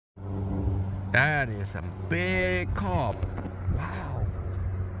That is some big carp. Wow.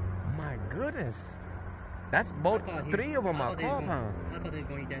 My goodness. That's both, three of them are carp, huh? I thought they were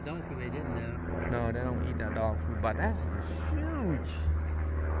going to eat that dog food. They didn't, though. No, they don't eat that dog food, but that's huge.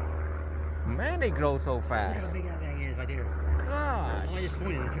 Man, they grow so fast. Look how big that thing is right there. Gosh. I just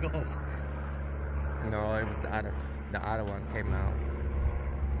pointed and took off. No, it was the other one came out.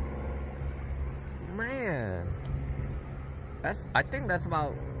 Man. I think that's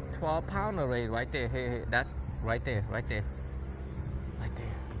about 12-pounder rate right there. Hey, that's right there. Right there.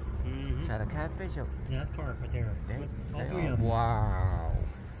 Mm-hmm. Is that a catfish? Yeah, that's carp right there. All three of them. Wow.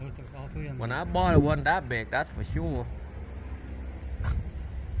 All three of them. When I bought it, wasn't that big, that's for sure.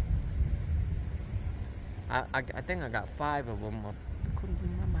 I think I got 5 of them. I couldn't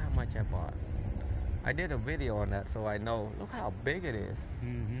remember how much I bought. I did a video on that, so I know. Look how big it is.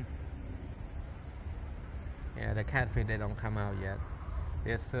 Mm-hmm. Yeah, the catfish, they don't come out yet.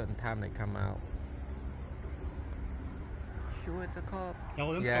 There's a certain time they come out. Sure it's a carp?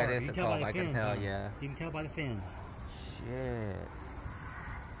 Oh, yeah, carp. it is a carp, I can tell, yeah. You can tell by the fins. Shit.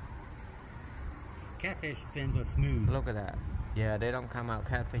 Catfish fins are smooth. Look at that. Yeah, they don't come out.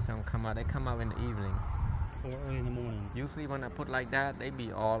 Catfish don't come out. They come out in the evening. Or early in the morning. Usually when I put like that, they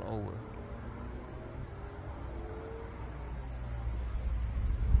be all over.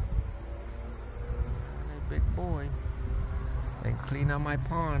 Hey, big boy. They clean up my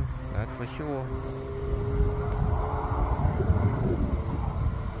pond, that's for sure.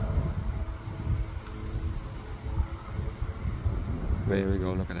 There we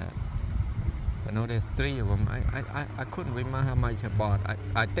go, look at that. I know there's 3 of them. I couldn't remember how much I bought.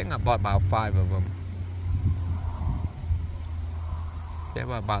 I think I bought about 5 of them. They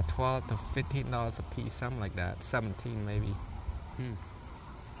were about $12 to $15 a piece, something like that. 17 maybe.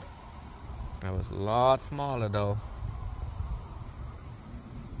 That was a lot smaller though.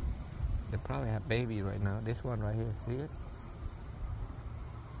 They probably have baby right now. This one right here, see it?